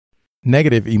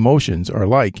Negative emotions are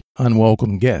like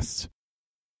unwelcome guests.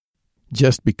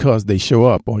 Just because they show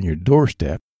up on your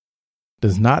doorstep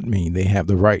does not mean they have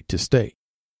the right to stay.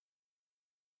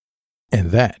 And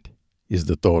that is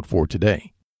the thought for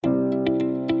today.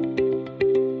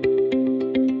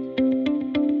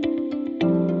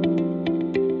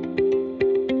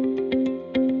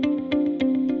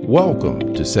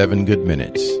 Welcome to 7 Good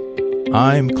Minutes.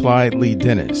 I'm Clyde Lee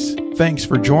Dennis. Thanks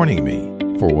for joining me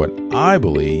for what I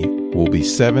believe will be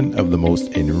 7 of the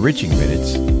most enriching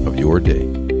minutes of your day.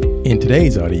 In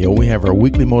today's audio, we have our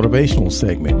weekly motivational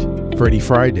segment, Freddy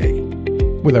Fri Day,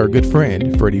 with our good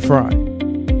friend, Freddy Fri.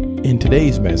 In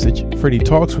today's message, Freddy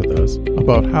talks with us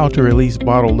about how to release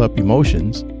bottled up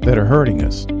emotions that are hurting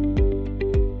us.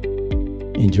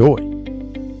 Enjoy.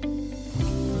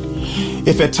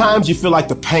 If at times you feel like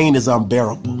the pain is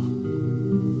unbearable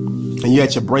and you're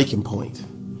at your breaking point,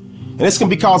 and this can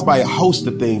be caused by a host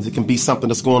of things. It can be something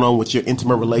that's going on with your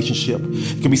intimate relationship.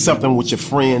 It can be something with your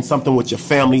friends, something with your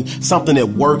family, something at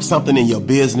work, something in your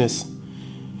business,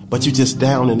 but you're just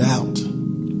down and out.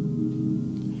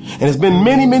 And it's been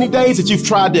many, many days that you've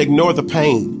tried to ignore the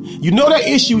pain. You know their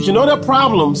issues, you know their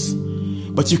problems,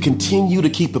 but you continue to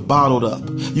keep it bottled up.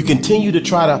 You continue to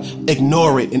try to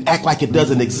ignore it and act like it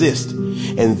doesn't exist.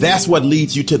 And that's what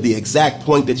leads you to the exact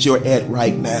point that you're at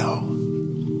right now.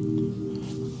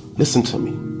 Listen to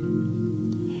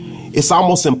me. It's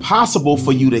almost impossible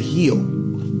for you to heal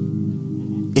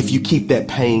if you keep that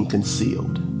pain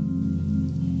concealed.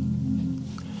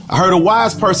 I heard a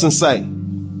wise person say,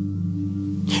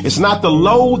 it's not the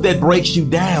load that breaks you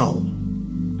down.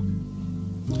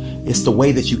 It's the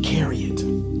way that you carry it.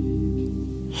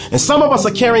 And some of us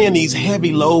are carrying these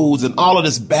heavy loads and all of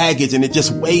this baggage, and it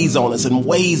just weighs on us and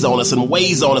weighs on us and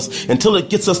weighs on us until it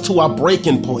gets us to our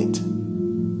breaking point.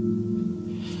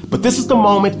 But this is the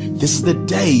moment, this is the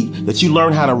day that you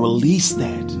learn how to release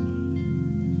that.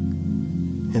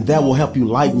 And that will help you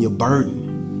lighten your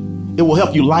burden. It will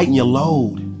help you lighten your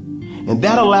load. And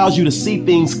that allows you to see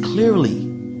things clearly,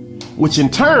 which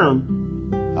in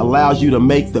turn allows you to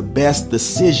make the best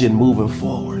decision moving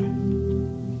forward.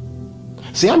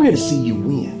 See, I'm here to see you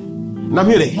win, and I'm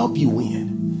here to help you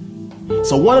win.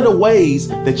 So one of the ways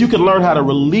that you can learn how to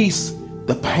release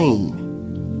the pain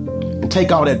and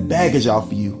take all that baggage off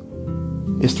of you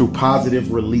is through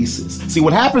positive releases. See,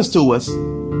 what happens to us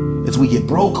is we get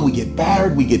broke, we get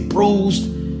battered, we get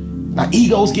bruised, our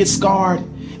egos get scarred,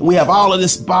 and we have all of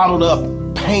this bottled up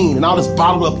pain and all this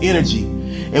bottled up energy,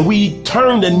 and we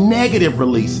turn to negative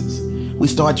releases. We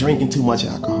start drinking too much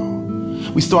alcohol.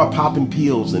 We start popping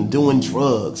pills and doing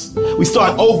drugs. We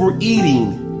start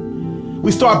overeating.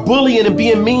 We start bullying and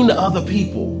being mean to other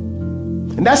people.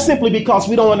 And that's simply because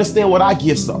we don't understand what our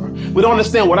gifts are. We don't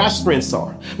understand what our strengths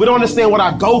are. We don't understand what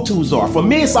our go-tos are. For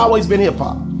me, it's always been hip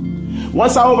hop.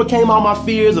 Once I overcame all my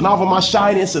fears and all of my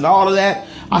shyness and all of that,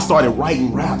 I started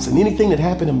writing raps, and anything that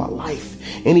happened in my life,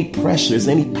 any pressures,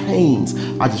 any pains,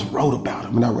 I just wrote about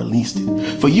them and I released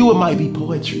it. For you, it might be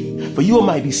poetry. For you, it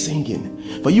might be singing.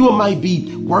 For you, it might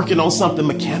be working on something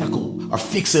mechanical or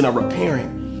fixing or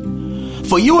repairing.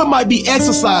 For you, it might be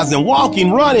exercising,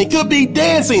 walking, running, could be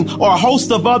dancing, or a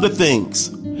host of other things.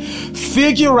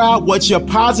 Figure out what your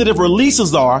positive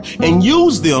releases are and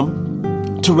use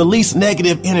them to release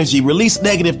negative energy, release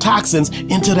negative toxins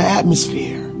into the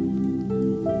atmosphere.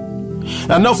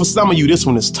 I know for some of you, this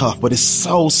one is tough, but it's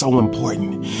so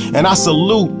important. And I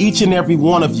salute each and every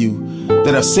one of you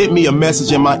that have sent me a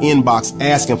message in my inbox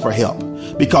asking for help,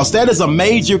 because that is a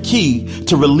major key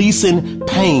to releasing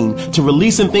pain, to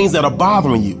releasing things that are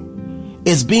bothering you,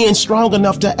 is being strong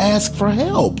enough to ask for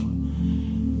help.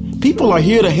 People are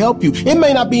here to help you. It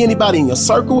may not be anybody in your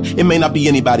circle. It may not be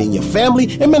anybody in your family.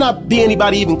 It may not be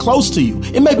anybody even close to you.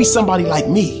 It may be somebody like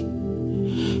me.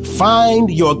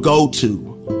 Find your go-to.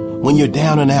 When you're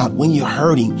down and out, when you're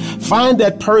hurting, find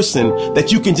that person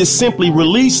that you can just simply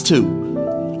release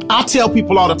to. I tell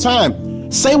people all the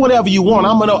time, say whatever you want.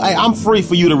 I'm free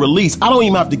for you to release. I don't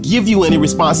even have to give you any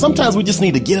response. Sometimes we just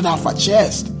need to get it off our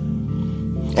chest.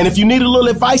 And if you need a little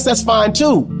advice, that's fine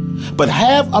too. But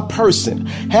have a person,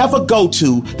 have a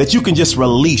go-to that you can just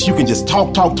release. You can just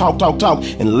talk,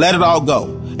 and let it all go.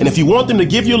 And if you want them to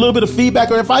give you a little bit of feedback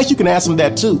or advice, you can ask them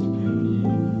that too.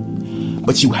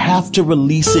 But you have to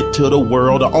release it to the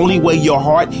world. The only way your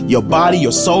heart, your body,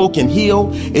 your soul can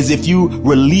heal is if you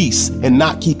release and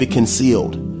not keep it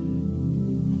concealed.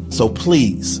 So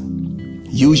please,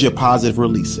 use your positive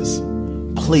releases.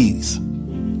 Please,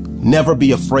 never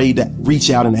be afraid to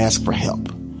reach out and ask for help.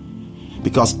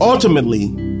 Because ultimately,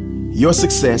 your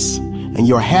success and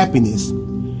your happiness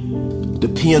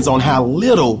depends on how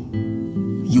little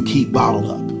you keep bottled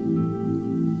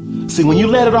up. See, when you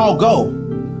let it all go,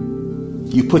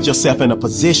 you put yourself in a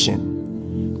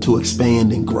position to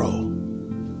expand and grow.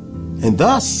 And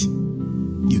thus,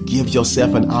 you give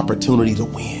yourself an opportunity to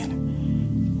win.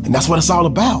 And that's what it's all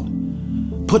about.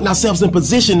 Putting ourselves in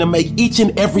position to make each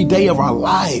and every day of our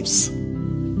lives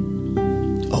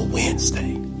a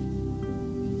Wednesday.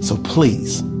 So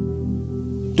please,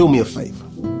 do me a favor.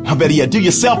 I better yet, do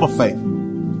yourself a favor.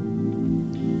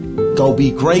 Go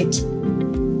be great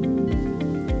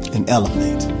and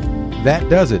elevate. That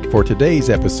does it for today's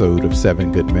episode of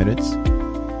 7 Good Minutes.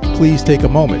 Please take a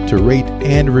moment to rate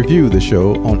and review the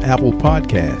show on Apple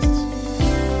Podcasts.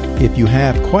 If you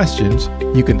have questions,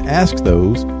 you can ask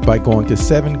those by going to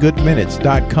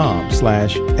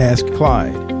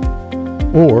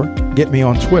 7goodminutes.com/askclyde or get me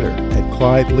on Twitter at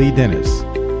Clyde Lee Dennis.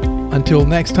 Until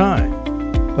next time,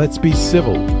 let's be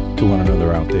civil to one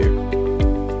another out there.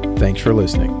 Thanks for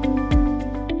listening.